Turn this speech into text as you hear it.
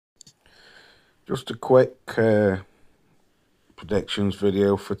Just a quick predictions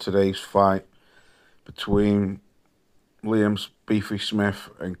video for today's fight between Liam's Beefy Smith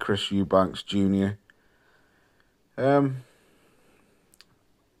and Chris Eubanks Jr. I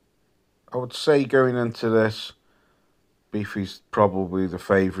would say going into this, Beefy's probably the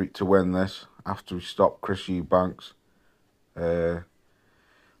favourite to win this after he stopped Chris Eubanks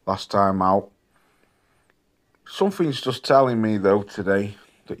last time out. Something's just telling me though today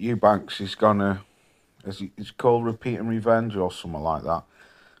that Eubanks is gonna, it's called repeat and revenge or something like that.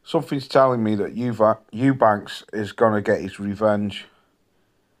 Something's telling me that Eubanks is gonna get his revenge.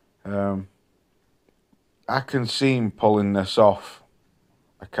 I can see him pulling this off.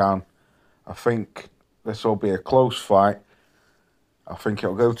 I can. I think this will be a close fight. I think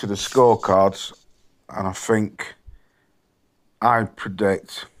it'll go to the scorecards, and I think I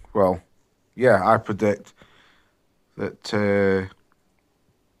predict that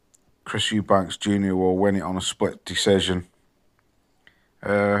Chris Eubanks Jr. will win it on a split decision.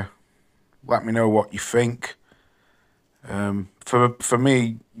 Let me know what you think. For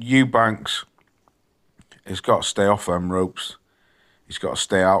me, Eubanks has got to stay off them ropes. He's got to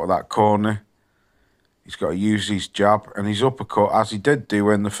stay out of that corner. He's got to use his jab and his uppercut, as he did do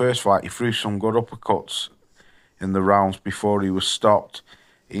in the first fight. He threw some good uppercuts in the rounds before he was stopped.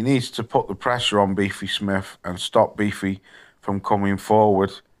 He needs to put the pressure on Beefy Smith and stop Beefy from coming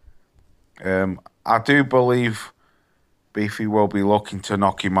forward. I do believe Beefy will be looking to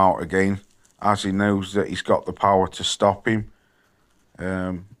knock him out again, as he knows that he's got the power to stop him.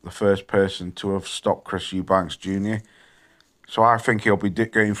 The first person to have stopped Chris Eubanks Jr. So I think he'll be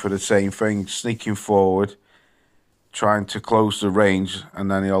going for the same thing, sneaking forward, trying to close the range, and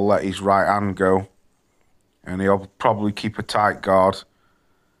then he'll let his right hand go. And he'll probably keep a tight guard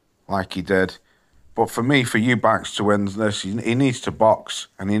like he did. But for me, for Eubanks to win this, he needs to box,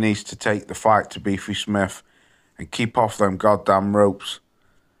 and he needs to take the fight to Beefy Smith and keep off them goddamn ropes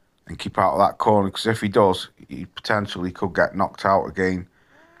and keep out of that corner, because if he does, he potentially could get knocked out again.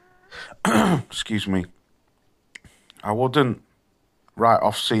 Excuse me. I wouldn't write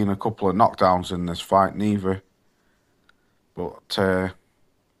off seeing a couple of knockdowns in this fight neither. But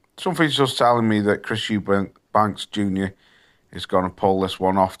something's just telling me that Chris Eubanks Jr. is going to pull this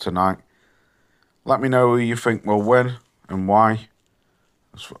one off tonight. Let me know who you think will win and why.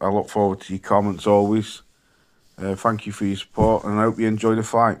 I look forward to your comments always. Thank you for your support, and I hope you enjoy the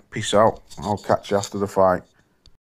fight. Peace out. I'll catch you after the fight.